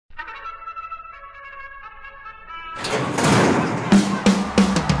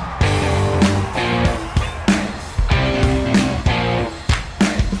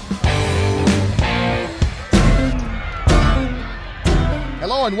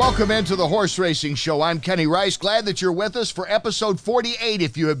Hello and welcome into the Horse Racing Show. I'm Kenny Rice. Glad that you're with us for episode 48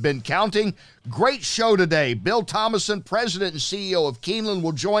 if you have been counting. Great show today. Bill Thomason, President and CEO of Keeneland,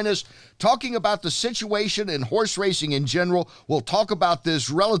 will join us talking about the situation in horse racing in general. We'll talk about this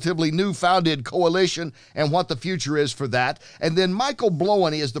relatively new founded coalition and what the future is for that. And then Michael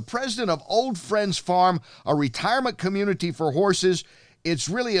Blowen is the president of Old Friends Farm, a retirement community for horses. It's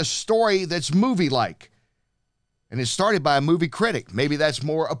really a story that's movie-like. And it's started by a movie critic. Maybe that's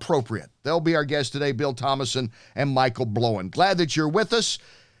more appropriate. They'll be our guests today, Bill Thomason and Michael Blowen. Glad that you're with us.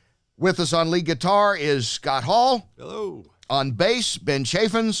 With us on lead guitar is Scott Hall. Hello. On bass, Ben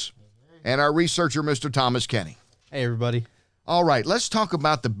Chaffins. And our researcher, Mr. Thomas Kenny. Hey, everybody. All right, let's talk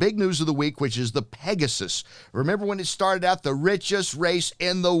about the big news of the week, which is the Pegasus. Remember when it started out, the richest race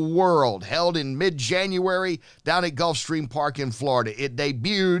in the world, held in mid-January down at Gulfstream Park in Florida. It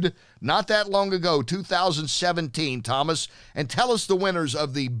debuted not that long ago, 2017, Thomas. And tell us the winners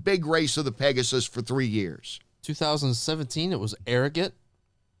of the big race of the Pegasus for 3 years. 2017, it was Arrogant.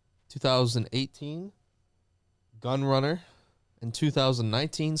 2018, Gunrunner. And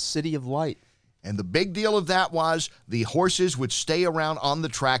 2019, City of Light. And the big deal of that was the horses would stay around on the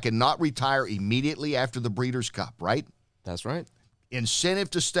track and not retire immediately after the Breeders' Cup, right? That's right. Incentive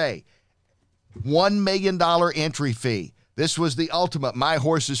to stay. $1 million entry fee. This was the ultimate, my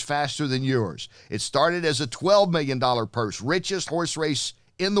horse is faster than yours. It started as a $12 million purse, richest horse race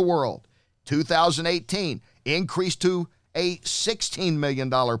in the world. 2018, increased to a $16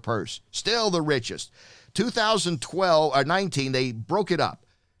 million purse, still the richest. 2012 or 19, they broke it up.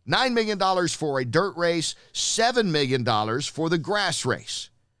 $9 million for a dirt race, $7 million for the grass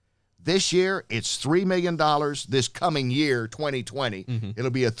race. This year, it's $3 million. This coming year, 2020, it'll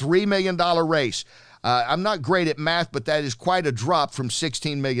be a $3 million race. I'm not great at math, but that is quite a drop from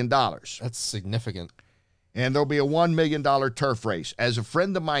 $16 million. That's significant. And there'll be a $1 million turf race. As a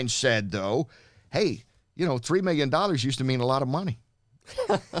friend of mine said, though, hey, you know, $3 million used to mean a lot of money.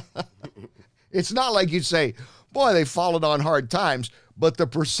 It's not like you'd say, boy, they've fallen on hard times. But the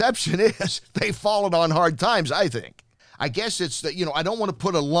perception is they've fallen on hard times, I think. I guess it's that, you know, I don't want to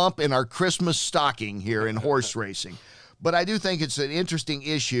put a lump in our Christmas stocking here in horse racing. But I do think it's an interesting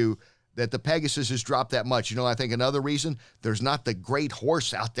issue that the Pegasus has dropped that much. You know, I think another reason, there's not the great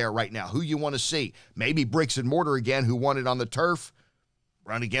horse out there right now. Who you want to see? Maybe Bricks and Mortar again, who won it on the turf.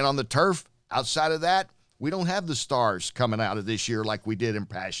 Run again on the turf. Outside of that, we don't have the stars coming out of this year like we did in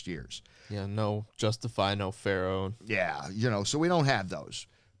past years. Yeah, no Justify, no Pharaoh. Yeah, you know, so we don't have those.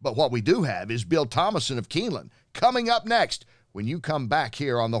 But what we do have is Bill Thomason of Keeneland coming up next when you come back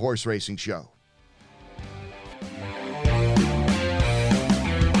here on the Horse Racing Show.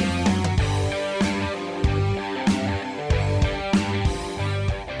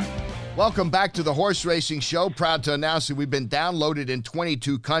 Welcome back to the Horse Racing Show. Proud to announce that we've been downloaded in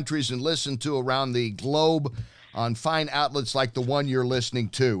 22 countries and listened to around the globe on fine outlets like the one you're listening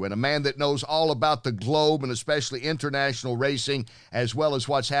to. And a man that knows all about the globe and especially international racing, as well as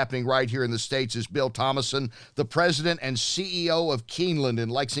what's happening right here in the States, is Bill Thomason, the president and CEO of Keeneland in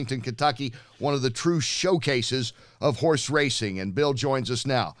Lexington, Kentucky, one of the true showcases of horse racing. And Bill joins us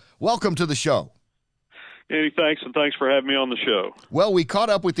now. Welcome to the show. Hey, thanks, and thanks for having me on the show. Well, we caught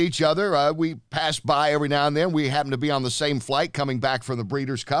up with each other. We pass by every now and then. We happen to be on the same flight coming back from the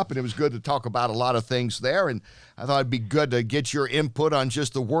Breeders' Cup, and it was good to talk about a lot of things there. And I thought it'd be good to get your input on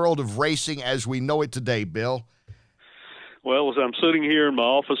just the world of racing as we know it today, Bill. Well, as I'm sitting here in my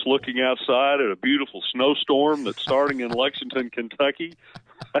office looking outside at a beautiful snowstorm that's starting in Lexington, Kentucky,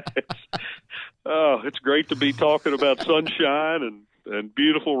 it's great to be talking about sunshine and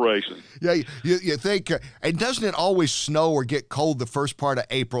beautiful racing. Yeah, you think, and doesn't it always snow or get cold the first part of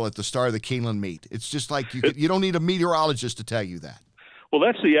April at the start of the Keeneland meet? It's just like you don't need a meteorologist to tell you that. Well,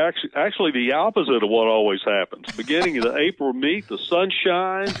 that's actually the opposite of what always happens. Beginning of the April meet, the sun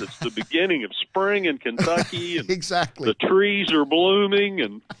shines. It's the beginning of spring in Kentucky. And exactly. The trees are blooming,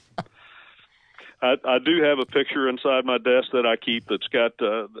 and I do have a picture inside my desk that I keep that's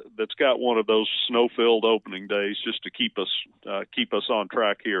got one of those snow-filled opening days just to keep us on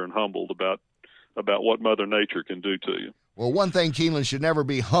track here and humbled about what Mother Nature can do to you. Well, one thing Keeneland should never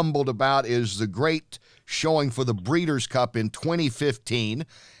be humbled about is the great showing for the Breeders' Cup in 2015.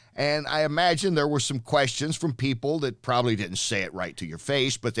 And I imagine there were some questions from people that probably didn't say it right to your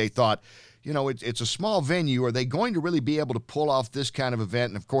face, but they thought, you know, it's a small venue. Are they going to really be able to pull off this kind of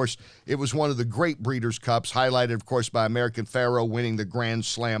event? And, of course, it was one of the great Breeders' Cups, highlighted, of course, by American Pharoah winning the Grand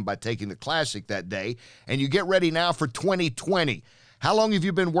Slam by taking the Classic that day. And you get ready now for 2020. How long have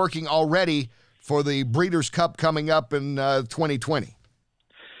you been working already for the Breeders' Cup coming up in 2020?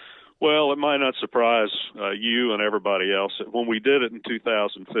 Well, it might not surprise you and everybody else. When we did it in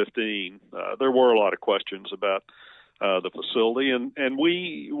 2015, there were a lot of questions about the facility, and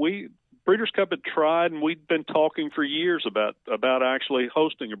we Breeders' Cup had tried, and we'd been talking for years about actually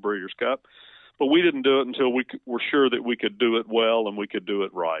hosting a Breeders' Cup, but we didn't do it until we were sure that we could do it well and we could do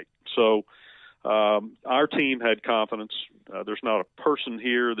it right. So our team had confidence. There's not a person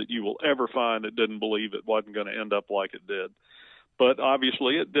here that you will ever find that didn't believe it wasn't going to end up like it did. But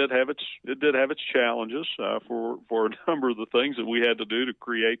obviously, it did have its challenges for a number of the things that we had to do to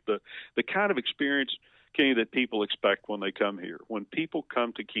create the kind of experience, Kenny, that people expect when they come here. When people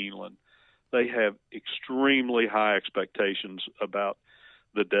come to Keeneland, they have extremely high expectations about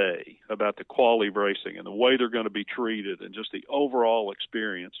the day, about the quality of racing and the way they're going to be treated and just the overall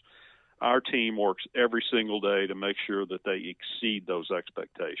experience. Our team works every single day to make sure that they exceed those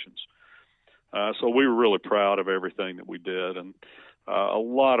expectations. So we were really proud of everything that we did, and a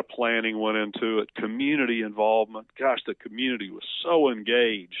lot of planning went into it. Community involvement, gosh, the community was so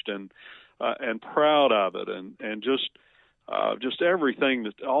engaged and proud of it, and just everything,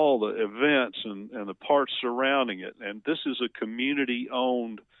 that all the events and the parts surrounding it. And this is a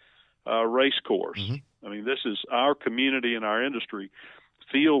community-owned race course. Mm-hmm. I mean, this is our community and our industry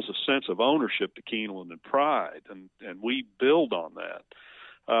feels a sense of ownership to Keeneland and pride, and we build on that.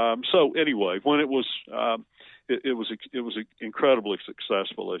 So anyway, when it was incredibly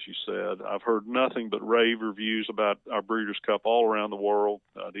successful, as you said. I've heard nothing but rave reviews about our Breeders' Cup all around the world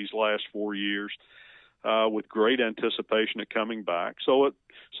these last 4 years, with great anticipation of coming back. So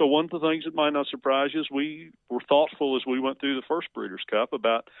one of the things that might not surprise you is we were thoughtful as we went through the first Breeders' Cup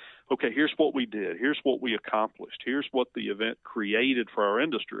about, okay, here's what we did, here's what we accomplished, here's what the event created for our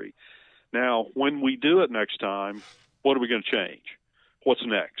industry. Now, when we do it next time, what are we going to change? What's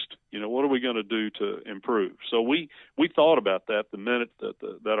next? What are we going to do to improve? So we thought about that the minute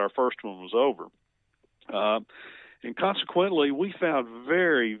that our first one was over. And consequently, we found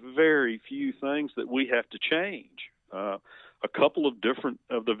very, very few things that we have to change. A couple of different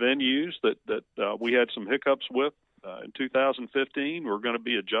of the venues that we had some hiccups with in 2015 were going to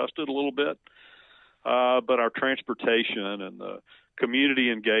be adjusted a little bit. But our transportation and the community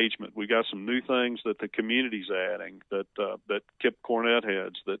engagement, we got some new things that the community's adding that Kip Cornett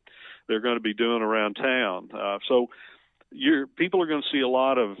heads that they're going to be doing around town. So people are going to see a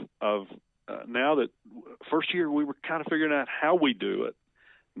lot of now that first year we were kind of figuring out how we do it.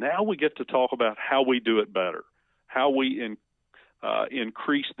 Now we get to talk about how we do it better, how we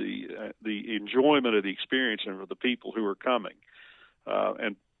increase the enjoyment of the experience for the people who are coming.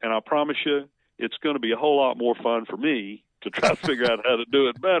 And I promise you, it's going to be a whole lot more fun for me to try to figure out how to do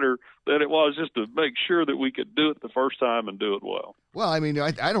it better than it was just to make sure that we could do it the first time and do it well. Well, I mean,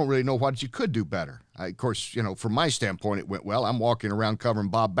 I don't really know what you could do better. Of course, from my standpoint, it went well. I'm walking around covering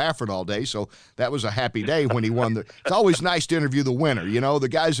Bob Baffert all day, so that was a happy day when he won. It's always nice to interview the winner. The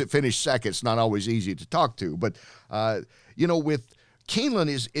guys that finish second, it's not always easy to talk to. But, with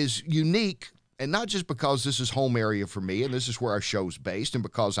Keeneland is unique, and not just because this is home area for me, and this is where our show's based, and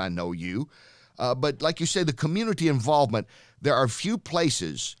because I know you, but like you said, the community involvement, there are few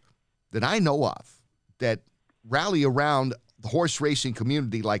places that I know of that rally around the horse racing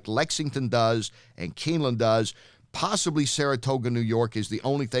community like Lexington does and Keeneland does. Possibly Saratoga, New York is the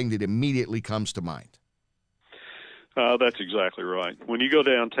only thing that immediately comes to mind. That's exactly right. When you go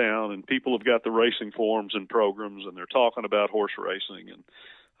downtown and people have got the racing forums and programs and they're talking about horse racing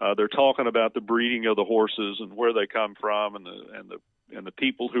and they're talking about the breeding of the horses and where they come from and the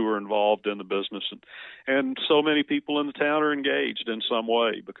people who are involved in the business, and so many people in the town are engaged in some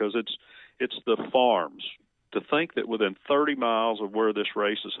way because it's the farms. To think that within 30 miles of where this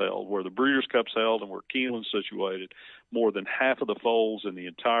race is held, where the Breeders' Cup's held and where Keeneland's situated, more than half of the foals in the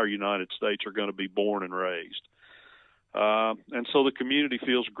entire United States are going to be born and raised. And so the community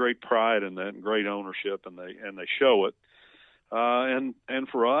feels great pride in that and great ownership, and they show it. And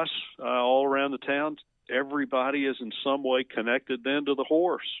for us, all around the town, everybody is in some way connected then to the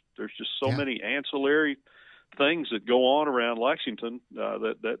horse. There's just so many ancillary things that go on around Lexington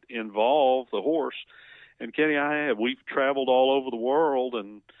that involve the horse. And Kenny, we've traveled all over the world,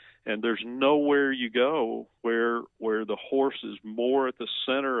 and there's nowhere you go where the horse is more at the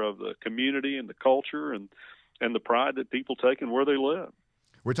center of the community and the culture and the pride that people take in where they live.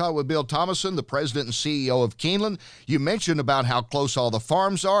 We're talking with Bill Thomason, the president and CEO of Keeneland. You mentioned about how close all the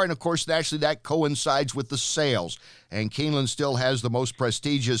farms are, and of course, actually that coincides with the sales. And Keeneland still has the most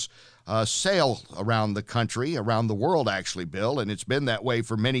prestigious sale around the country, around the world, actually, Bill, and it's been that way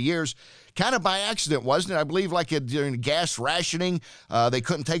for many years. Kind of by accident, wasn't it? I believe like during gas rationing, they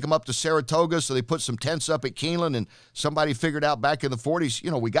couldn't take them up to Saratoga, so they put some tents up at Keeneland, and somebody figured out back in the 40s,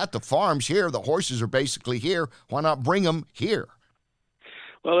 we got the farms here. The horses are basically here. Why not bring them here?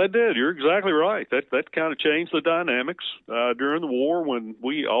 Well, they did. You're exactly right. That kind of changed the dynamics during the war when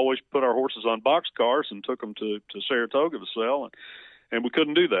we always put our horses on boxcars and took them to Saratoga to sell. And we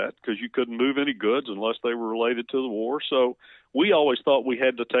couldn't do that because you couldn't move any goods unless they were related to the war. So we always thought we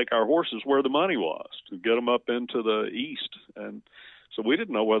had to take our horses where the money was to get them up into the east. And so we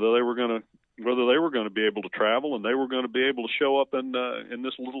didn't know whether they were going to be able to travel, and they were going to be able to show up in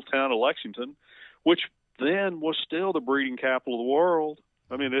this little town of Lexington, which then was still the breeding capital of the world.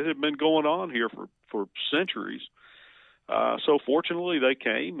 I mean, it had been going on here for centuries. So fortunately, they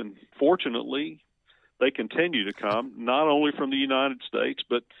came, and fortunately, they continue to come, not only from the United States,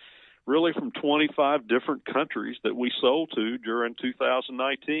 but really from 25 different countries that we sold to during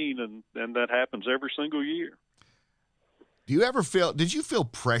 2019, and that happens every single year. Did you feel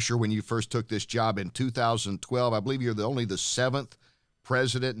pressure when you first took this job in 2012? I believe you're only the 7th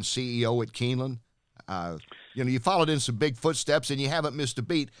president and CEO at Keeneland. You followed in some big footsteps, and you haven't missed a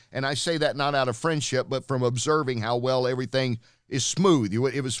beat. And I say that not out of friendship, but from observing how well everything is smooth.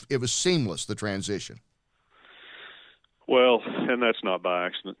 It was seamless, the transition. Well, and that's not by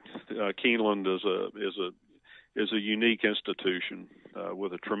accident. Keeneland is a unique institution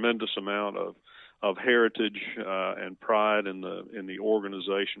with a tremendous amount of heritage and pride in the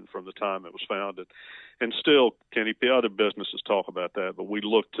organization from the time it was founded. And still, Kenny, other businesses talk about that, but we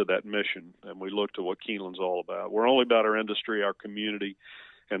look to that mission, and we look to what Keeneland's all about. We're only about our industry, our community,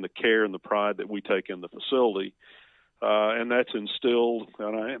 and the care and the pride that we take in the facility. And that's instilled,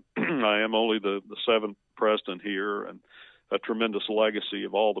 and I am only the 7th president here, and a tremendous legacy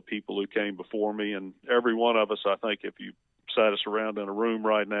of all the people who came before me. And every one of us, I think, if you sat us around in a room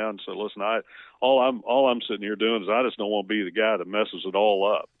right now and said, listen, all I'm sitting here doing is I just don't want to be the guy that messes it all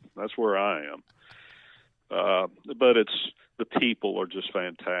up. That's where I am. But the people are just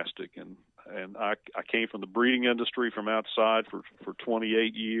fantastic. And I came from the breeding industry from outside for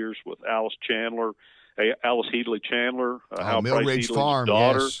 28 years with Alice Headley Chandler, Hal Mill Price Ridge Headley's Farm,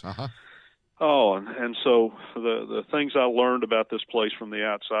 daughter. Yes. Uh-huh. Oh, and so the things I learned about this place from the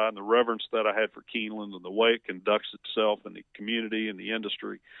outside, and the reverence that I had for Keeneland and the way it conducts itself in the community and the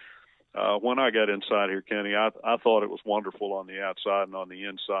industry, when I got inside here, Kenny, I thought it was wonderful on the outside, and on the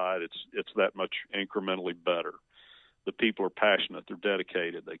inside, it's that much incrementally better. The people are passionate, they're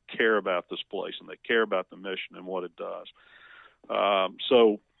dedicated, they care about this place, and they care about the mission and what it does.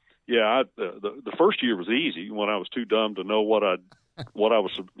 So, yeah, the first year was easy when I was too dumb to know what I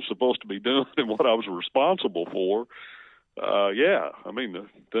was supposed to be doing and what I was responsible for.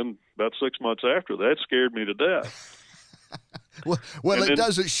 Then about 6 months after that scared me to death. Well, it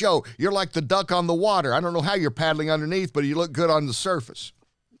doesn't show. You're like the duck on the water. I don't know how you're paddling underneath, but you look good on the surface.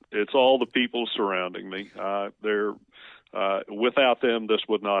 It's all the people surrounding me. Without them, this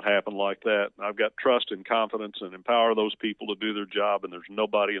would not happen like that. I've got trust and confidence and empower those people to do their job, and there's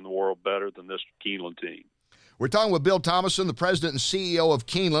nobody in the world better than this Keeneland team. We're talking with Bill Thomason, the president and CEO of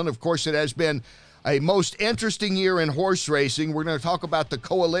Keeneland. Of course, it has been a most interesting year in horse racing. We're going to talk about the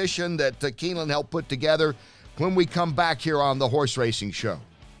coalition that Keeneland helped put together when we come back here on the Horse Racing Show.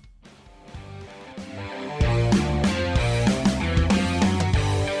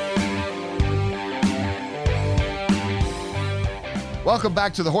 Welcome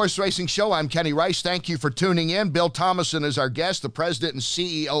back to the Horse Racing Show. I'm Kenny Rice. Thank you for tuning in. Bill Thomason is our guest, the president and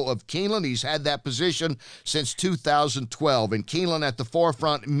CEO of Keeneland. He's had that position since 2012. And Keeneland at the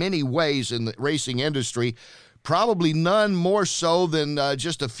forefront in many ways in the racing industry, probably none more so than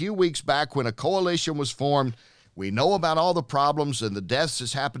just a few weeks back when a coalition was formed. We know about all the problems and the deaths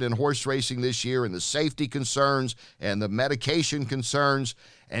that's happened in horse racing this year, and the safety concerns and the medication concerns.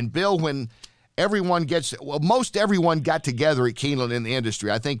 And Bill, when most everyone got together at Keeneland in the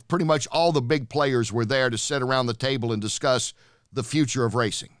industry. I think pretty much all the big players were there to sit around the table and discuss the future of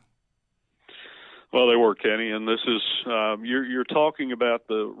racing. Well, they were, Kenny, and this is you're talking about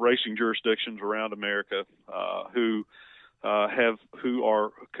the racing jurisdictions around America who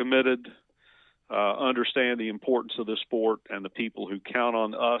are committed, understand the importance of this sport, and the people who count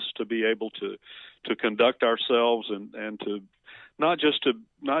on us to be able to conduct ourselves and to not just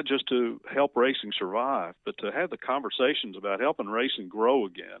to help racing survive, but to have the conversations about helping racing grow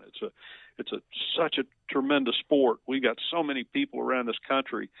again. It's such a tremendous sport. We got so many people around this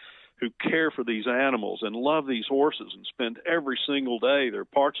country who care for these animals and love these horses and spend every single day. They're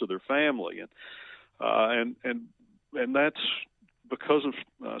parts of their family, and that's because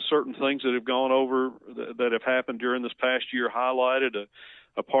of certain things that have gone over that have happened during this past year, highlighted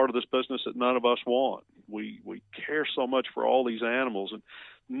a part of this business that none of us want. We care so much for all these animals, and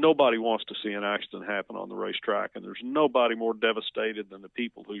nobody wants to see an accident happen on the racetrack, and there's nobody more devastated than the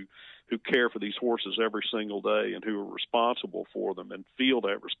people who care for these horses every single day and who are responsible for them and feel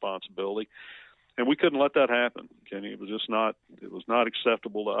that responsibility. And we couldn't let that happen, Kenny. It was not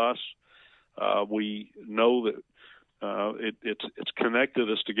acceptable to us. We know that it's connected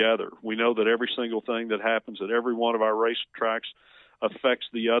us together. We know that every single thing that happens at every one of our racetracks affects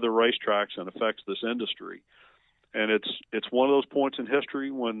the other racetracks and affects this industry. And it's one of those points in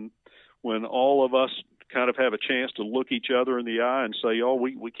history when all of us kind of have a chance to look each other in the eye and say, oh,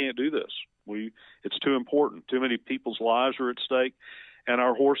 we can't do this. It's too important. Too many people's lives are at stake, and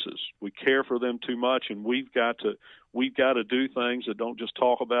our horses. We care for them too much, and we've got to do things that don't just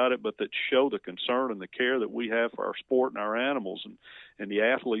talk about it, but that show the concern and the care that we have for our sport and our animals and the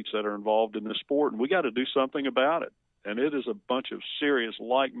athletes that are involved in this sport. And we got to do something about it. And it is a bunch of serious,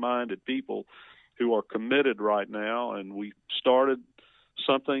 like-minded people who are committed right now, and we started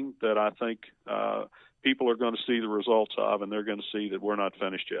something that I think people are going to see the results of, and they're going to see that we're not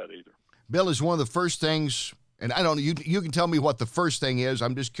finished yet either. Bill, is one of the first things, and I don't know, you can tell me what the first thing is.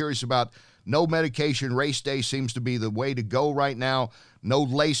 I'm just curious about no medication. Race day seems to be the way to go right now. No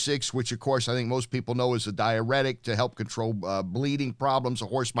Lasix, which, of course, I think most people know is a diuretic to help control bleeding problems a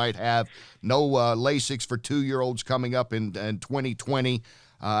horse might have. No Lasix for 2-year-olds coming up in 2020.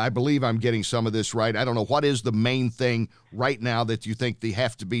 I believe I'm getting some of this right. I don't know. What is the main thing right now that you think they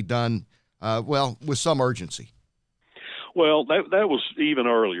have to be done, with some urgency? Well, that was even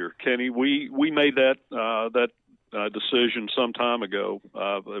earlier, Kenny. We made that decision some time ago.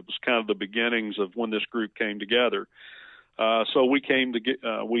 It was kind of the beginnings of when this group came together. So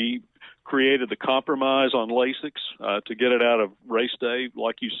we created the compromise on Lasix to get it out of race day,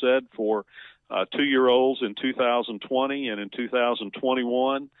 like you said, for 2-year-olds in 2020, and in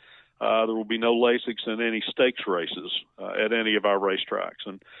 2021 there will be no Lasix in any stakes races at any of our racetracks.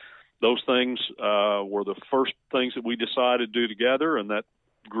 And those things were the first things that we decided to do together, and that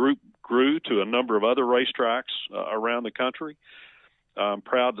group grew to a number of other racetracks around the country. I'm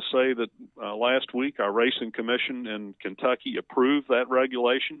proud to say that last week our racing commission in Kentucky approved that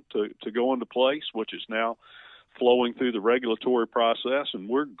regulation to go into place, which is now flowing through the regulatory process, and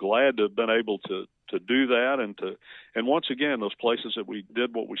we're glad to have been able to do that, and once again, those places that we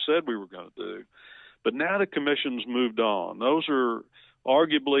did what we said we were going to do. But now the commission's moved on. Those are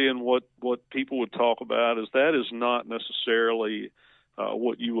arguably, and what people would talk about is that is not necessarily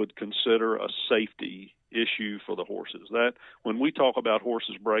what you would consider a safety issue for the horses. That when we talk about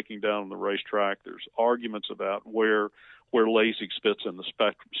horses breaking down on the racetrack, there's arguments about where Lasix fits in the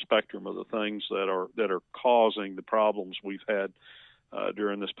spectrum of the things that are causing the problems we've had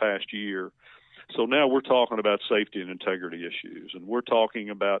during this past year. So now we're talking about safety and integrity issues, and we're talking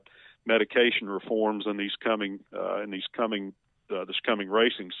about medication reforms in this coming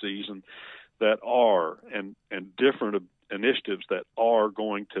racing season that are and different initiatives that are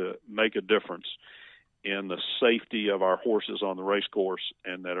going to make a difference in the safety of our horses on the race course,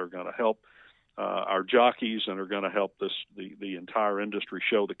 and that are going to help our jockeys and are going to help the entire industry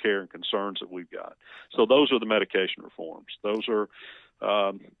show the care and concerns that we've got. So those are the medication reforms. Those are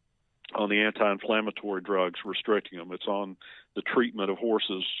on the anti-inflammatory drugs, restricting them. It's on the treatment of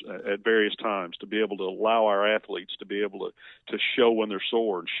horses at various times to be able to allow our athletes to be able to show when they're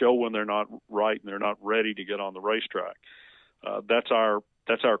sore and show when they're not right and they're not ready to get on the racetrack. That's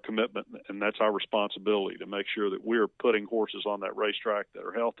our commitment, and that's our responsibility to make sure that we're putting horses on that racetrack that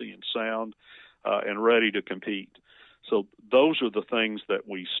are healthy and sound and ready to compete. So those are the things that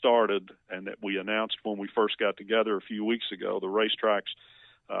we started and that we announced when we first got together a few weeks ago. The racetracks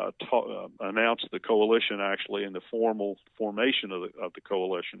announced the coalition, actually, in the formal formation of the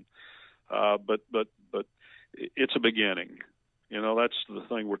coalition. But it's a beginning. You know, that's the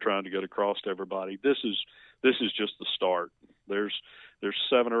thing we're trying to get across to everybody. This is just the start. There's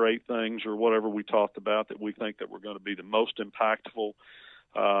 7 or 8 things or whatever we talked about that we think that we're going to be the most impactful.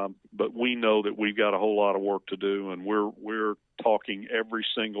 But we know that we've got a whole lot of work to do, and we're talking every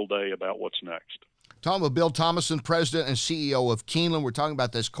single day about what's next. Talking with Bill Thomason, President and CEO of Keeneland. We're talking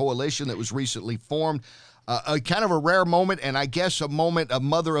about this coalition that was recently formed. A kind of a rare moment, and I guess a moment, a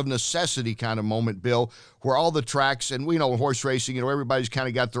mother of necessity kind of moment, Bill, where all the tracks, and we know horse racing, everybody's kind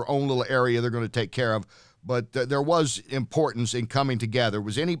of got their own little area they're going to take care of, but there was importance in coming together.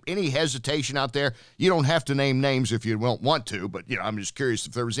 Was any hesitation out there? You don't have to name names if you don't want to, but I'm just curious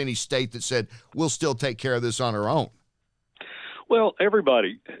if there was any state that said, we'll still take care of this on our own. Well,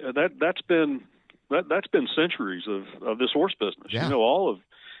 everybody, that's been centuries of this horse business. Yeah.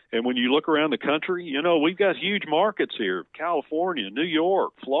 And when you look around the country, we've got huge markets here: California, New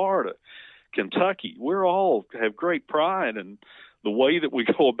York, Florida, Kentucky. We're all have great pride in the way that we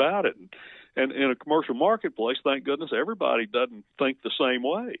go about it. And in a commercial marketplace, thank goodness, everybody doesn't think the same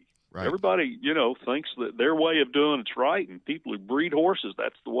way. Right. Everybody, thinks that their way of doing it's right, and people who breed horses,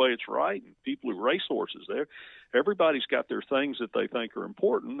 that's the way it's right, and people who race horses, everybody's got their things that they think are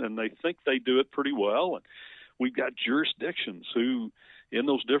important, and they think they do it pretty well. And we've got jurisdictions who, in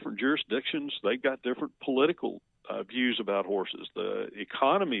those different jurisdictions, they've got different political views about horses. The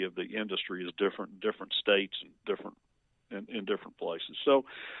economy of the industry is different in different states and different in different places. So,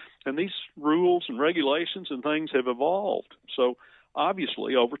 and these rules and regulations and things have evolved. So,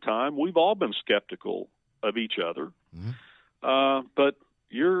 obviously, over time, we've all been skeptical of each other. Mm-hmm. But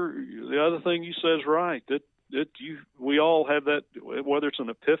the other thing you say is right, that we all have that, whether it's an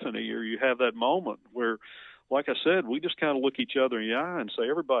epiphany or you have that moment where, like I said, we just kind of look each other in the eye and say,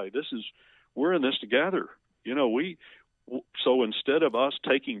 everybody, we're in this together. So instead of us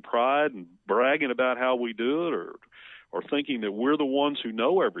taking pride and bragging about how we do it or thinking that we're the ones who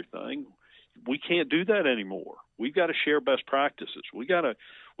know everything, we can't do that anymore. We've got to share best practices. We got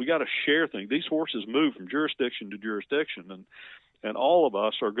to share things. These horses move from jurisdiction to jurisdiction, and all of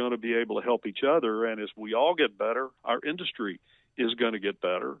us are going to be able to help each other. And as we all get better, our industry is going to get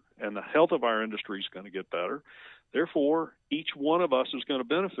better, and the health of our industry is going to get better. Therefore, each one of us is going to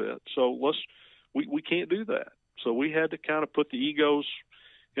benefit. So we can't do that. So we had to kind of put the egos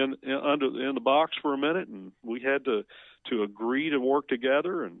in the box for a minute, and we had to agree to work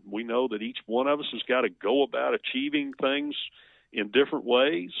together. And we know that each one of us has got to go about achieving things in different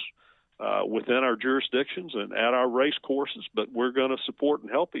ways within our jurisdictions and at our race courses, but we're going to support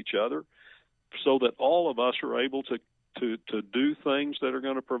and help each other so that all of us are able to do things that are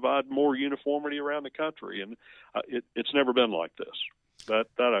going to provide more uniformity around the country. And it's never been like this. That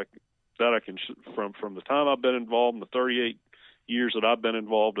I can, from the time I've been involved in the 38 years that I've been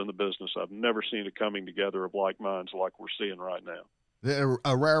involved in the business, I've never seen a coming together of like minds like we're seeing right now.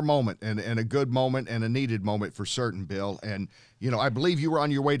 A rare moment and a good moment and a needed moment for certain, Bill. And, I believe you were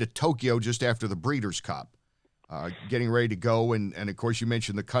on your way to Tokyo just after the Breeders' Cup, getting ready to go. And of course, you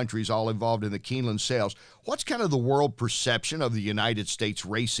mentioned the country's all involved in the Keeneland sales. What's kind of the world perception of the United States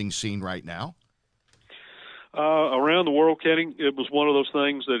racing scene right now? Around the world, Kenny, it was one of those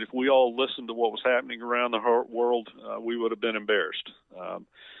things that if we all listened to what was happening around the world, we would have been embarrassed.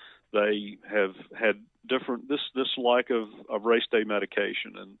 They have had this lack of race day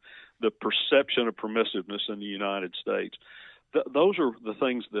medication and the perception of permissiveness in the United States. Those are the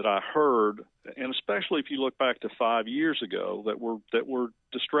things that I heard, and especially if you look back to 5 years ago, that were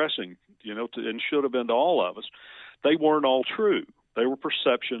distressing, and should have been to all of us. They weren't all true. They were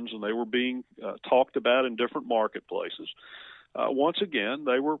perceptions, and they were being talked about in different marketplaces. Once again,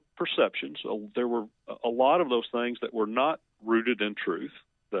 they were perceptions. There were a lot of those things that were not rooted in truth.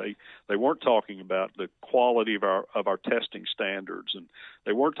 They weren't talking about the quality of our testing standards, and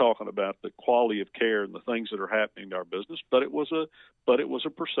they weren't talking about the quality of care and the things that are happening to our business. But it was a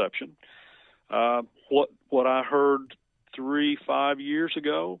perception. What I heard 3-5 years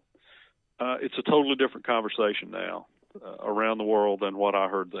ago, it's a totally different conversation now around the world than what I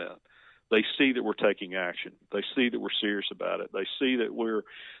heard then. They see that we're taking action. They see that we're serious about it. They see that we're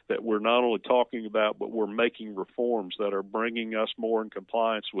not only talking about, but we're making reforms that are bringing us more in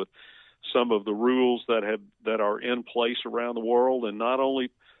compliance with some of the rules that are in place around the world, and not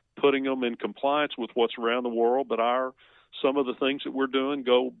only putting them in compliance with what's around the world, but some of the things that we're doing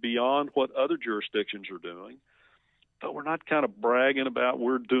go beyond what other jurisdictions are doing. But we're not kind of bragging about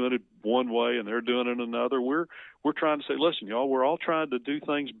we're doing it one way and they're doing it another. We're trying to say, listen, y'all, we're all trying to do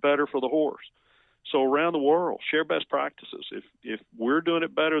things better for the horse. So around the world, share best practices. If we're doing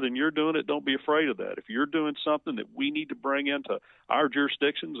it better than you're doing it, don't be afraid of that. If you're doing something that we need to bring into our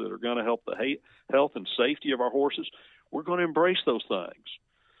jurisdictions that are going to help the health and safety of our horses, we're going to embrace those things.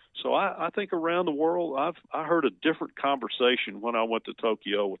 So I think around the world, I heard a different conversation when I went to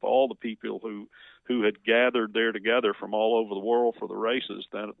Tokyo with all the people who had gathered there together from all over the world for the races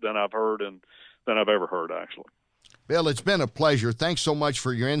than I've heard and than I've ever heard, actually. Bill, it's been a pleasure. Thanks so much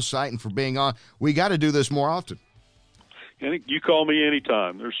for your insight and for being on. We got to do this more often. You call me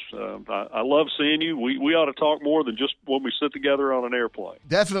anytime. I love seeing you. We ought to talk more than just when we sit together on an airplane.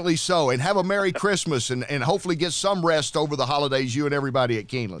 Definitely so. And have a Merry Christmas and hopefully get some rest over the holidays, you and everybody at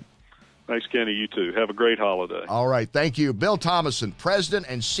Keeneland. Thanks, Kenny. You too. Have a great holiday. All right. Thank you. Bill Thomason, President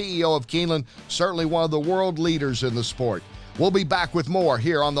and CEO of Keeneland, certainly one of the world leaders in the sport. We'll be back with more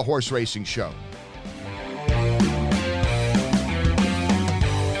here on the Horse Racing Show.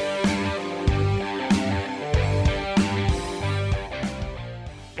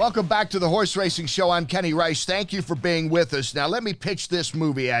 Welcome back to the Horse Racing Show. I'm Kenny Rice. Thank you for being with us. Now, let me pitch this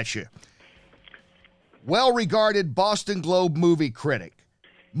movie at you. Well-regarded Boston Globe movie critic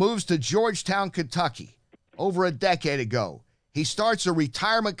moves to Georgetown, Kentucky over a decade ago. He starts a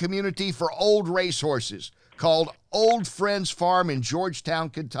retirement community for old racehorses called Old Friends Farm in Georgetown,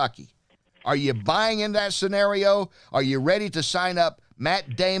 Kentucky. Are you buying in that scenario? Are you ready to sign up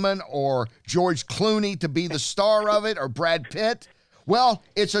Matt Damon or George Clooney to be the star of it, or Brad Pitt? Well,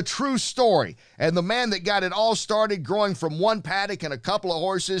 it's a true story, and the man that got it all started, growing from one paddock and a couple of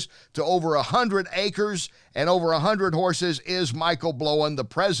horses to over 100 acres and over 100 horses, is Michael Blowen, the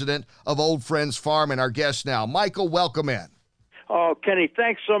president of Old Friends Farm, and our guest now. Michael, welcome in. Oh, Kenny,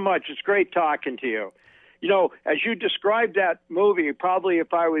 thanks so much. It's great talking to you. You know, as you described that movie, probably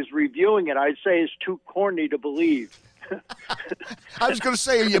if I was reviewing it, I'd say it's too corny to believe. I was going to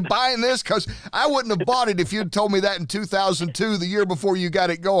say, are you buying this? Because I wouldn't have bought it if you'd told me that in 2002, the year before you got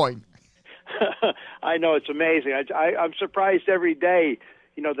it going. I know, it's amazing. I'm surprised every day,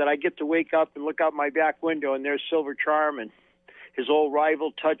 you know, that I get to wake up and look out my back window, and there's Silver Charm and his old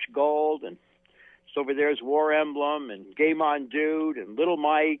rival Touch Gold, and so over there's War Emblem and Game On Dude and Little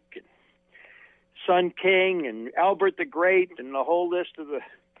Mike and Sun King and Albert the Great and the whole list of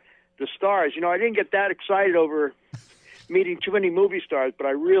the stars. You know, I didn't get that excited over meeting too many movie stars, but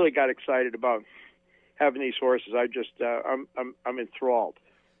I really got excited about having these horses. I'm enthralled.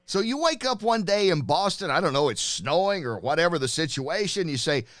 So you wake up one day in Boston, I don't know, it's snowing or whatever the situation. You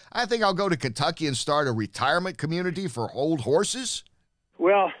say, I think I'll go to Kentucky and start a retirement community for old horses?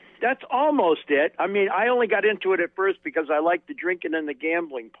 Well, that's almost it. I mean, I only got into it at first because I liked the drinking and the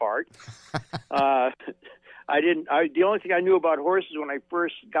gambling part. The only thing I knew about horses when I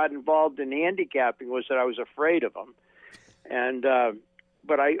first got involved in handicapping was that I was afraid of them. And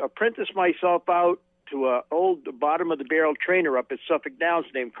but I apprenticed myself out to an old bottom-of-the-barrel trainer up at Suffolk Downs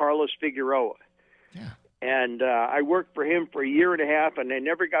named Carlos Figueroa. Yeah. And I worked for him for a year and a half, and I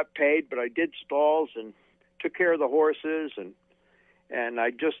never got paid, but I did stalls and took care of the horses, and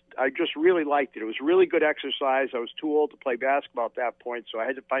I just really liked it. It was really good exercise. I was too old to play basketball at that point, so I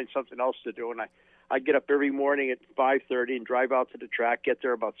had to find something else to do, and I'd get up every morning at 5:30 and drive out to the track, get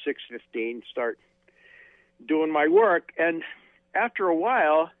there about 6:15, start doing my work. And after a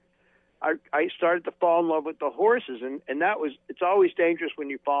while, I started to fall in love with the horses, and it's always dangerous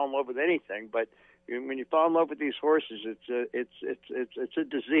when you fall in love with anything, but when you fall in love with these horses, it's a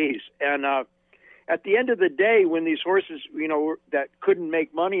disease. And at the end of the day, when these horses, you know, that couldn't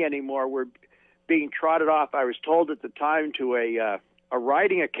make money anymore were being trotted off, I was told at the time to a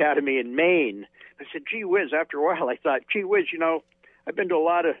riding academy in Maine. I said, gee whiz, after a while I thought, gee whiz, you know, I've been to a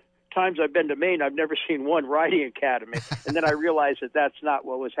lot of times I've been to Maine, I've never seen one riding academy. And then I realized that that's not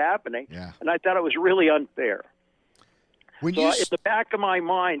what was happening. Yeah. And I thought it was really unfair. In the back of my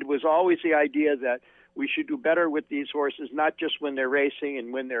mind was always the idea that we should do better with these horses, not just when they're racing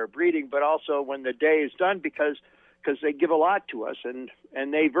and when they're breeding, but also when the day is done, because they give a lot to us, and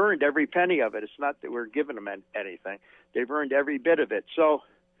they've earned every penny of it. It's not that we're giving them anything. They've earned every bit of it. So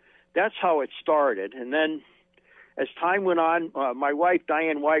that's how it started. And then as time went on, my wife,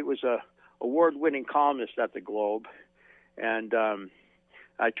 Diane White, was a award-winning columnist at the Globe, and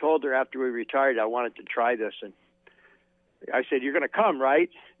I told her after we retired I wanted to try this, and I said, you're going to come, right?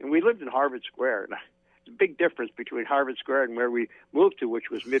 And we lived in Harvard Square, and there's a big difference between Harvard Square and where we moved to, which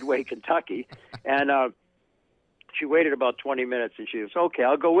was Midway, Kentucky. And she waited about 20 minutes, and she goes, okay,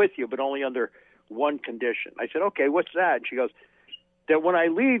 I'll go with you, but only under one condition. I said, okay, what's that? And she goes, that when I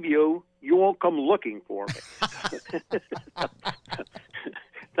leave you, you won't come looking for me.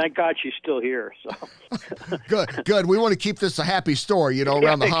 Thank God she's still here. So Good. We want to keep this a happy story, you know,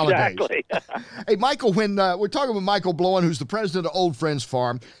 around the holidays. Exactly. Hey, Michael, when we're talking with Michael Blowen, who's the president of Old Friends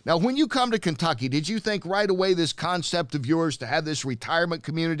Farm. Now, when you come to Kentucky, did you think right away this concept of yours to have this retirement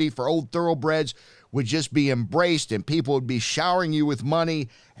community for old thoroughbreds would just be embraced and people would be showering you with money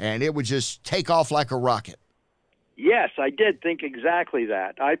and it would just take off like a rocket? Yes, I did think exactly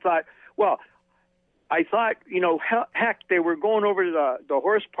that. I thought, well, I thought, heck, they were going over to the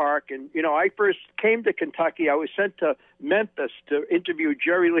horse park. And, I first came to Kentucky. I was sent to Memphis to interview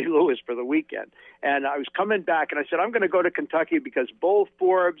Jerry Lee Lewis for the weekend. And I was coming back, and I said, I'm going to go to Kentucky because Bull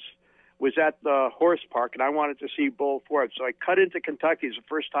Forbes was at the horse park, and I wanted to see Bull Forbes. So I cut into Kentucky. It was the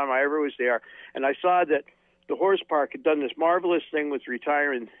first time I ever was there. And I saw that the horse park had done this marvelous thing with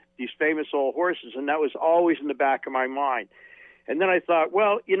retiring these famous old horses, and that was always in the back of my mind. And then I thought,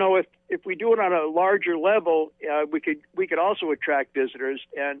 well, if we do it on a larger level, we could also attract visitors,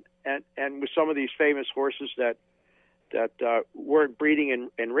 and with some of these famous horses that weren't breeding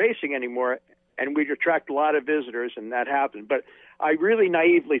and racing anymore, and we'd attract a lot of visitors, and that happened. But I really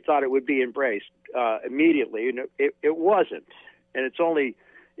naively thought it would be embraced immediately, and it wasn't. And it's only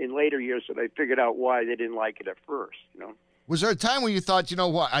in later years that I figured out why they didn't like it at first. Was there a time when you thought, you know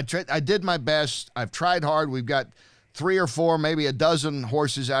what, I did my best, I've tried hard, we've got 3 or 4, maybe a dozen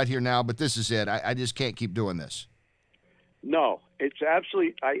horses out here now, but this is it. I just can't keep doing this. No, it's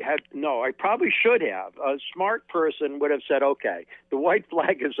absolutely. I probably should have. A smart person would have said, "Okay, the white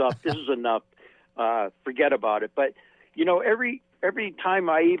flag is up. This is enough. Forget about it." But every time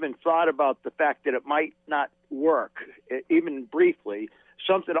I even thought about the fact that it might not work, even briefly,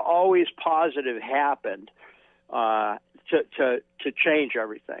 something always positive happened to change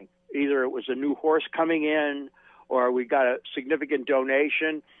everything. Either it was a new horse coming in, or we got a significant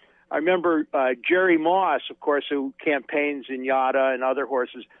donation. I remember Jerry Moss, of course, who campaigns in Yada and other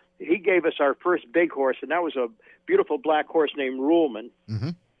horses. He gave us our first big horse, and that was a beautiful black horse named Ruhlman. Mm-hmm.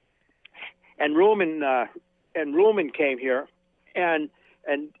 And Ruhlman came here, and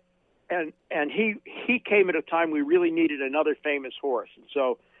he came at a time we really needed another famous horse. And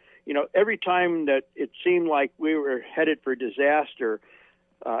so, every time that it seemed like we were headed for disaster,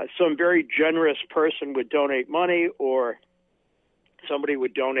 some very generous person would donate money, or somebody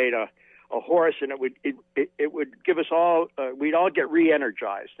would donate a horse, and it would give us all. We'd all get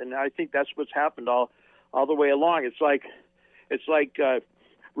re-energized, and I think that's what's happened all the way along. It's like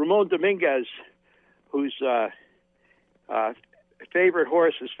Ramon Dominguez, whose favorite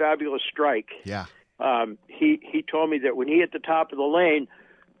horse is Fabulous Strike. Yeah. He told me that when he hit the top of the lane,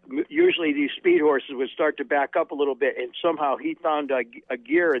 usually these speed horses would start to back up a little bit, and somehow he found a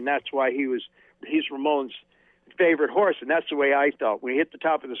gear, and that's why he's Ramon's favorite horse. And that's the way I felt. When he hit the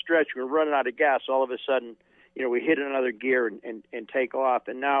top of the stretch, we were running out of gas. All of a sudden, we hit another gear and take off.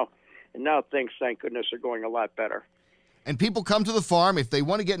 And now things, thank goodness, are going a lot better. And people come to the farm. If they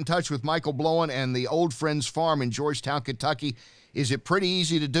want to get in touch with Michael Blowen and the Old Friends Farm in Georgetown, Kentucky, is it pretty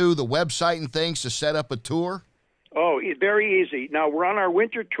easy to do, the website and things, to set up a tour? Oh, very easy. Now, we're on our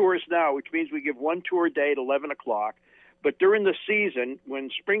winter tours now, which means we give one tour a day at 11 o'clock. But during the season, when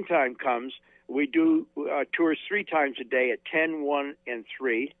springtime comes, we do tours 3 times a day at 10, 1, and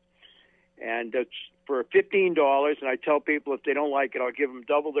 3. And it's for $15. And I tell people if they don't like it, I'll give them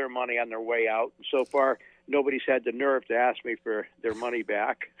double their money on their way out. And so far, nobody's had the nerve to ask me for their money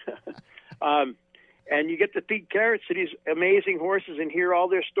back. And you get to feed carrots to these amazing horses and hear all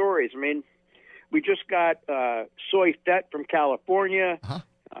their stories. I mean, we just got Soy Fett from California,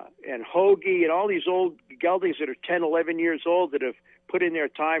 and Hoagie, and all these old geldings that are 10, 11 years old that have put in their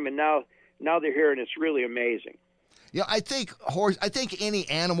time, and now they're here, and it's really amazing. Yeah, I think any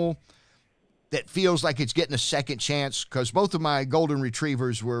animal that feels like it's getting a second chance, because both of my golden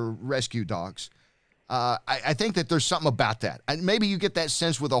retrievers were rescue dogs. I think that there's something about that. And maybe you get that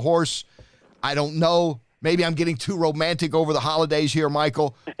sense with a horse. I don't know. Maybe I'm getting too romantic over the holidays here,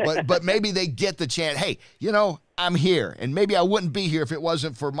 Michael, but maybe they get the chance. Hey, I'm here, and maybe I wouldn't be here if it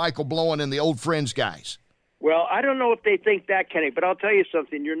wasn't for Michael Blowen and the Old Friends guys. Well, I don't know if they think that, Kenny, but I'll tell you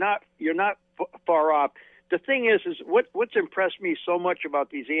something. You're not far off. The thing is what's impressed me so much about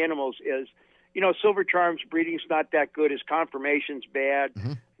these animals is, Silver Charm's breeding's not that good. His conformation's bad.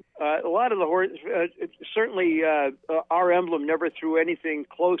 Mm-hmm. A lot of the horses, certainly our Emblem never threw anything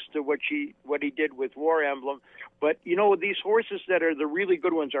close to what he did with War Emblem. But, these horses that are the really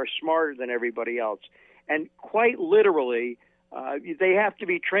good ones are smarter than everybody else. And quite literally, they have to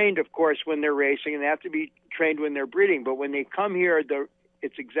be trained, of course, when they're racing, and they have to be trained when they're breeding. But when they come here,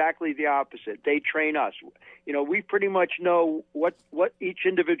 it's exactly the opposite. They train us. We pretty much know what each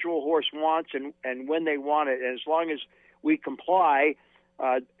individual horse wants and when they want it. And as long as we comply,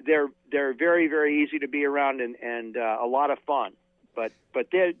 they're very, very easy to be around and a lot of fun. But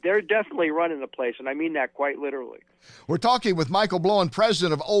they're definitely running the place, and I mean that quite literally. We're talking with Michael Blowen,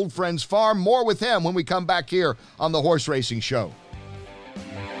 president of Old Friends Farm. More with him when we come back here on the Horse Racing Show.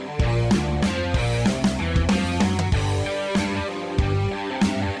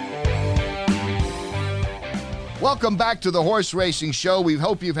 Welcome back to the Horse Racing Show. We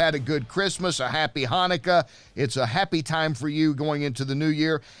hope you've had a good Christmas, a happy Hanukkah. It's a happy time for you going into the new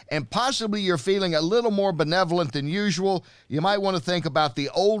year, and possibly you're feeling a little more benevolent than usual. You might want to think about the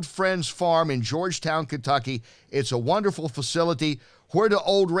Old Friends Farm in Georgetown, Kentucky. It's a wonderful facility. Where do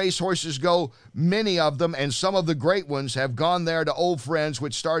old racehorses go? Many of them, and some of the great ones, have gone there to Old Friends,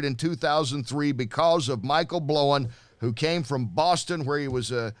 which started in 2003 because of Michael Blowen, who came from Boston, where he was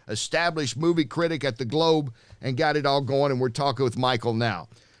an established movie critic at the Globe and got it all going, and we're talking with Michael now.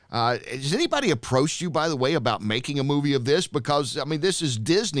 Has anybody approached you, by the way, about making a movie of this? Because, I mean, this is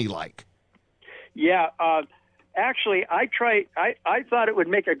Disney-like. Yeah, actually, I thought it would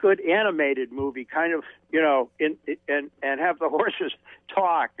make a good animated movie, kind of, and have the horses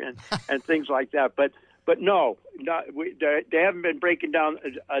talk and things like that. But no, they haven't been breaking down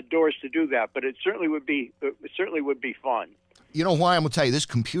doors to do that. But it certainly would be fun. You know why? I'm gonna tell you, this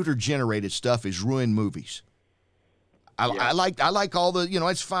computer-generated stuff is ruined movies. I like all the,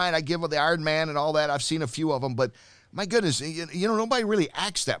 it's fine. I give the Iron Man and all that. I've seen a few of them, but my goodness, nobody really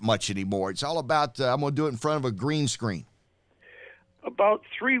acts that much anymore. It's all about, I'm going to do it in front of a green screen. About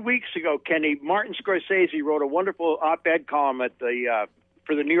 3 weeks ago, Kenny, Martin Scorsese wrote a wonderful op-ed column at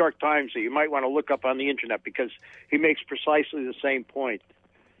for the New York Times that you might want to look up on the internet, because he makes precisely the same point.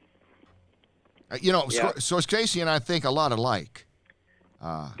 Scorsese and I think a lot alike.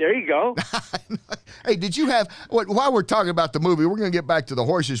 There you go. Hey, did you have, while we're talking about the movie, we're going to get back to the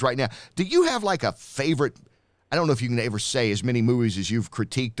horses right now. Do you have like a favorite, I don't know if you can ever say as many movies as you've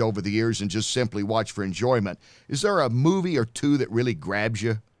critiqued over the years and just simply watch for enjoyment. Is there a movie or two that really grabs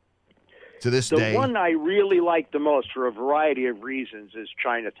you to this day? The one I really like the most for a variety of reasons is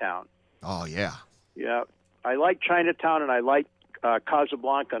Chinatown. Oh, yeah. Yeah. I like Chinatown, and I like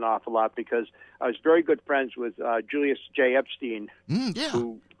Casablanca an awful lot, because I was very good friends with Julius J. Epstein,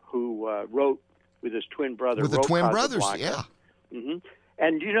 who wrote with his twin brother. With the twin brothers, yeah. Mm-hmm.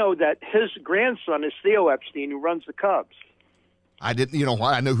 And you know that his grandson is Theo Epstein, who runs the Cubs. I didn't,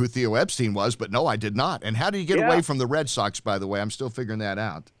 I knew who Theo Epstein was, but no, I did not. And how did he get away from the Red Sox, by the way? I'm still figuring that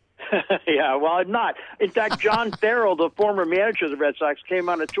out. Yeah, well, I'm not. In fact, John Farrell, the former manager of the Red Sox, came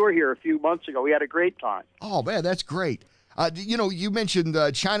on a tour here a few months ago. We had a great time. Oh, man, that's great. You mentioned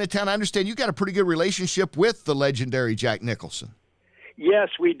Chinatown. I understand you got a pretty good relationship with the legendary Jack Nicholson. Yes,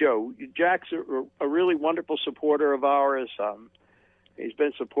 we do. Jack's a really wonderful supporter of ours. He's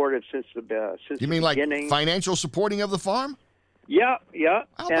been supportive since the beginning. You mean like financial supporting of the farm? Yeah.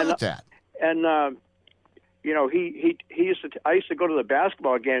 How about that? And he used to. I used to go to the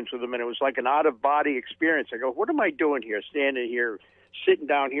basketball games with him, and it was like an out of body experience. I go, what am I doing here? Standing here, sitting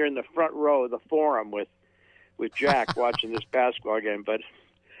down here in the front row of the Forum with Jack watching this basketball game. But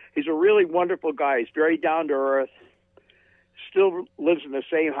he's a really wonderful guy. He's very down to earth. Still lives in the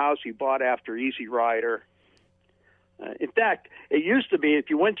same house he bought after Easy Rider. In fact, it used to be if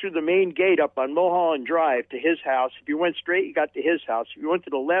you went through the main gate up on Mulholland Drive to his house, if you went straight, you got to his house. If you went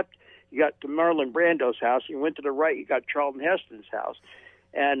to the left, you got to Marlon Brando's house. If you went to the right, you got Charlton Heston's house.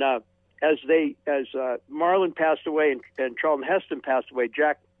 And as Marlon passed away and Charlton Heston passed away,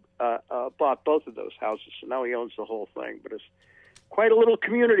 Jack bought both of those houses, so now he owns the whole thing. But it's quite a little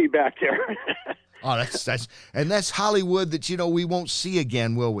community back there. Oh, that's Hollywood that we won't see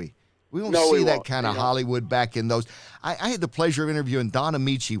again, will we? We won't see that kind of Hollywood back in those. I had the pleasure of interviewing Don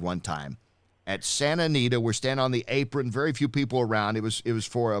Amici one time at Santa Anita. We're standing on the apron, very few people around. It was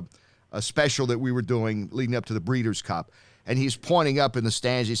for a special that we were doing leading up to the Breeders' Cup. And he's pointing up in the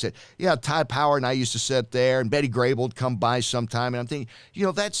stands. He said, yeah, Ty Power and I used to sit there, and Betty Grable would come by sometime. And I'm thinking,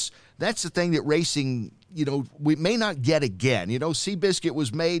 that's the thing that racing, we may not get again. Seabiscuit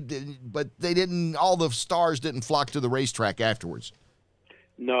was made, but all the stars didn't flock to the racetrack afterwards.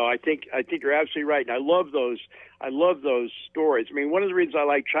 No, I think you're absolutely right. And I love those stories. I mean, one of the reasons I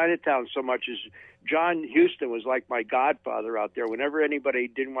like Chinatown so much is John Huston was like my godfather out there. Whenever anybody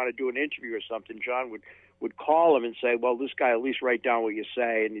didn't want to do an interview or something, John would call him and say, well, this guy, at least write down what you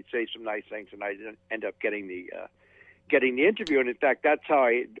say, and he'd say some nice things, and I didn't end up getting the interview. And in fact, that's how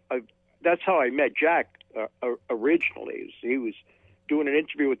I met Jack originally. He was doing an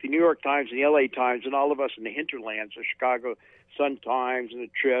interview with the New York Times and the LA Times, and all of us in the hinterlands, the Chicago Sun-Times and the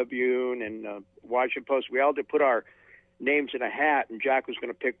Tribune and Washington Post, we all had to put our names in a hat, and Jack was going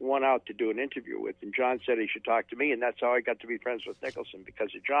to pick one out to do an interview with. And John said he should talk to me, and that's how I got to be friends with Nicholson,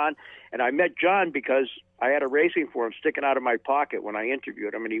 because of John. And I met John because I had a racing form sticking out of my pocket when I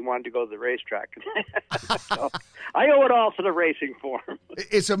interviewed him, and he wanted to go to the racetrack. So I owe it all to the racing form.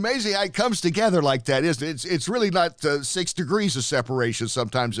 It's amazing how it comes together like that, isn't it? It's really not 6 degrees of separation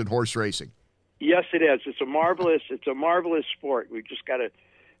sometimes in horse racing. Yes, it is. It's a marvelous sport. We've just got to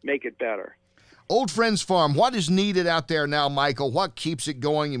make it better. Old Friends Farm, what is needed out there now, Michael? What keeps it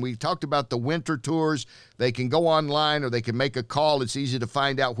going? And we talked about the winter tours. They can go online or they can make a call. It's easy to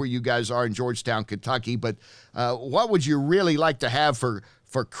find out where you guys are in Georgetown, Kentucky. But what would you really like to have for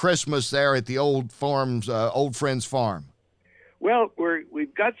Christmas there at the Old Friends Farm? Well,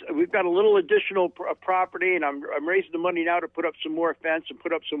 we've got a little additional property, and I'm raising the money now to put up some more fence and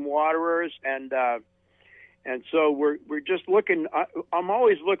put up some waterers, and so we're just looking. I'm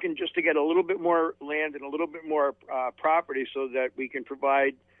always looking just to get a little bit more land and a little bit more property so that we can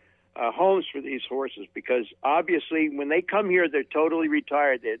provide homes for these horses. Because obviously, when they come here, they're totally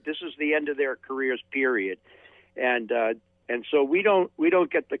retired. This is the end of their careers, period, and so we don't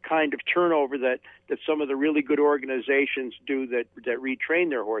get the kind of turnover that some of the really good organizations do that retrain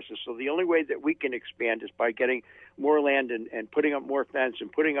their horses. So the only way that we can expand is by getting more land and putting up more fence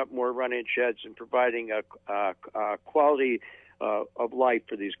and putting up more run-in sheds and providing a quality of life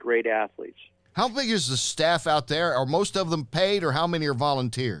for these great athletes. How big is the staff out there? Are most of them paid, or how many are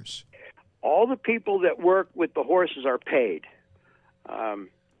volunteers? All the people that work with the horses are paid.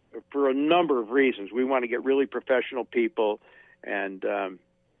 For a number of reasons. We want to get really professional people and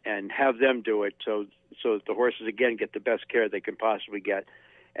have them do it so that the horses, again, get the best care they can possibly get.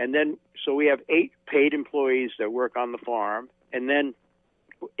 And then, so we have 8 paid employees that work on the farm. And then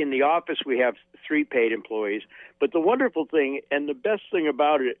in the office, we have 3 paid employees. But the wonderful thing and the best thing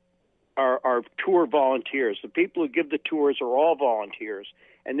about it are tour volunteers. The people who give the tours are all volunteers,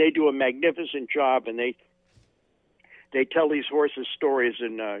 and they do a magnificent job, and they tell these horses stories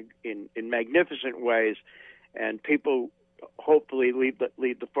in magnificent ways, and people hopefully leave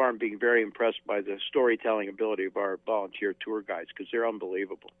the farm being very impressed by the storytelling ability of our volunteer tour guides, because they're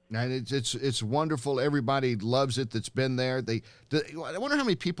unbelievable. And it's wonderful. Everybody loves it that's been there. I wonder how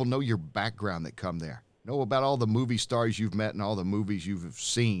many people know your background that come there, know about all the movie stars you've met and all the movies you've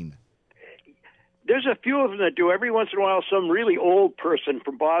seen. There's a few of them that do. Every once in a while, some really old person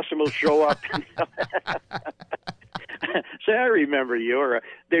from Boston will show up. Say, I remember you. Or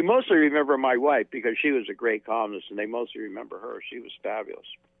they mostly remember my wife because she was a great columnist, and they mostly remember her. She was fabulous.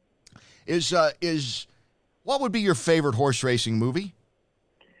 What would be your favorite horse racing movie?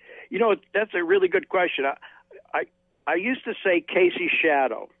 You know, that's a really good question. I used to say Casey's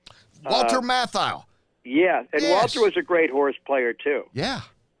Shadow. Walter Matthau. Yeah, and yes. Walter was a great horse player too. Yeah.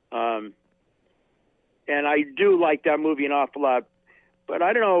 And I do like that movie an awful lot, but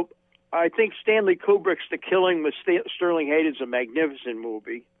I don't know. I think Stanley Kubrick's The Killing with Sterling Hayden's a magnificent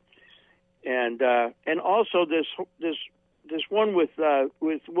movie, and also this one with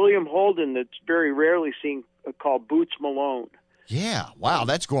William Holden that's very rarely seen called Boots Malone. Yeah, wow,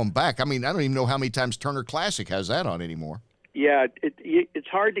 that's going back. I mean, I don't even know how many times Turner Classic has that on anymore. Yeah, it's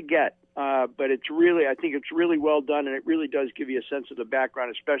hard to get, but I think it's really well done, and it really does give you a sense of the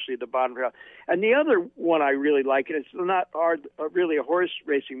background, especially at the bottom. And the other one I really like, and it's not really a horse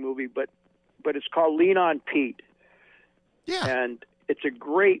racing movie, but it's called Lean on Pete. Yeah. And it's a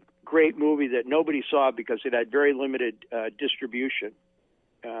great movie that nobody saw because it had very limited distribution.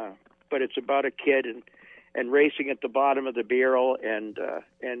 But it's about a kid and racing at the bottom of the barrel, and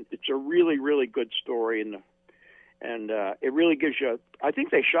it's a really, really good story, and it really gives you I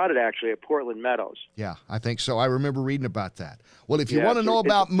think they shot it actually at Portland Meadows. Yeah, I think so. I remember reading about that. Well, if you want to know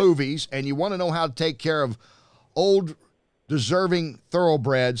about movies and you want to know how to take care of old, deserving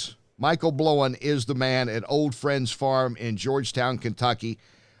thoroughbreds, Michael Blowen is the man at Old Friends Farm in Georgetown, Kentucky.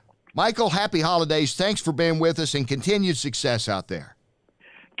 Michael, happy holidays. Thanks for being with us, and continued success out there.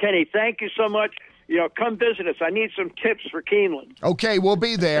 Kenny, thank you so much. You know, come visit us. I need some tips for Keeneland. Okay, we'll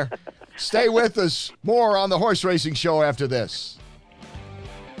be there. Stay with us. More on the Horse Racing Show after this.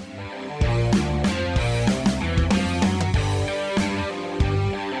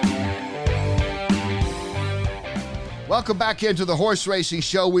 Welcome back into the Horse Racing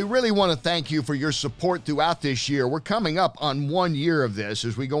Show. We really want to thank you for your support throughout this year. We're coming up on 1 year of this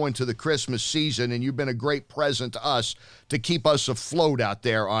as we go into the Christmas season, and you've been a great present to us to keep us afloat out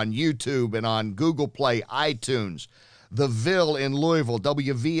there on YouTube and on Google Play, iTunes, The Ville in Louisville,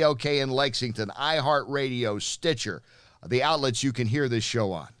 WVLK in Lexington, iHeartRadio, Stitcher, the outlets you can hear this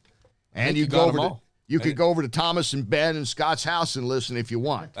show on. And you could go over to Thomas and Ben and Scott's house and listen if you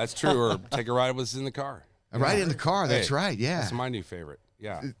want. That's true, or take a ride with us in the car. Right in the car, that's right, yeah. That's my new favorite,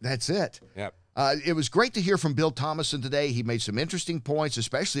 yeah. That's it. Yep. It was great to hear from Bill Thomason today. He made some interesting points,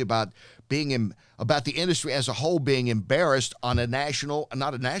 especially about about the industry as a whole being embarrassed on a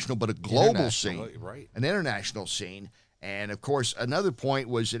but a global scene, right? An international scene. And of course, another point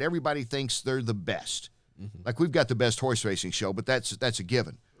was that everybody thinks they're the best. Mm-hmm. Like we've got the best horse racing show, but that's a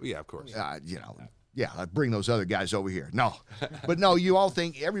given. Yeah, of course. Yeah, I'd bring those other guys over here. No. But no, you all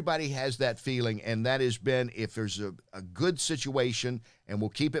think everybody has that feeling, and that has been, if there's a good situation, and we'll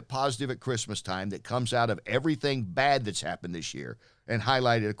keep it positive at Christmas time, that comes out of everything bad that's happened this year, and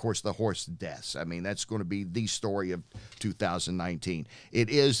highlighted, of course, the horse deaths. I mean, that's going to be the story of 2019. It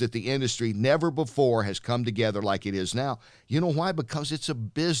is that the industry never before has come together like it is now. You know why? Because it's a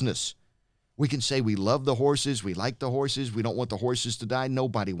business. We can say we love the horses, we like the horses, we don't want the horses to die.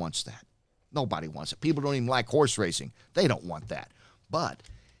 Nobody wants that. Nobody wants it. People don't even like horse racing. They don't want that. But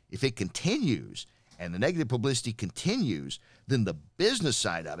if it continues and the negative publicity continues, then the business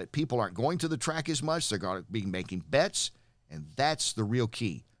side of it, people aren't going to the track as much. They're going to be making bets, and that's the real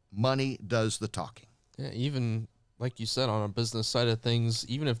key. Money does the talking. Yeah, even like you said, on a business side of things,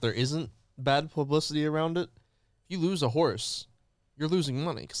 even if there isn't bad publicity around it, if you lose a horse, you're losing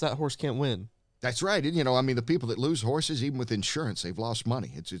money because that horse can't win. That's right. And, I mean, the people that lose horses, even with insurance, they've lost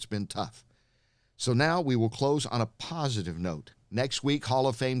money. It's been tough. So now we will close on a positive note. Next week, Hall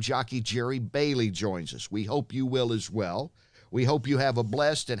of Fame jockey Jerry Bailey joins us. We hope you will as well. We hope you have a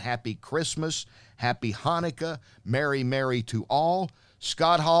blessed and happy Christmas, happy Hanukkah, Merry to all.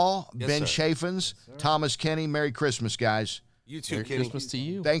 Scott Hall, Yes, Ben sir. Chaffins, Thomas Kenny, Merry Christmas, guys. You too, Merry Kenny. Christmas to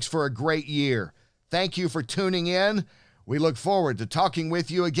you. Thanks for a great year. Thank you for tuning in. We look forward to talking with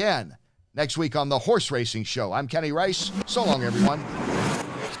you again next week on the Horse Racing Show. I'm Kenny Rice. So long, everyone.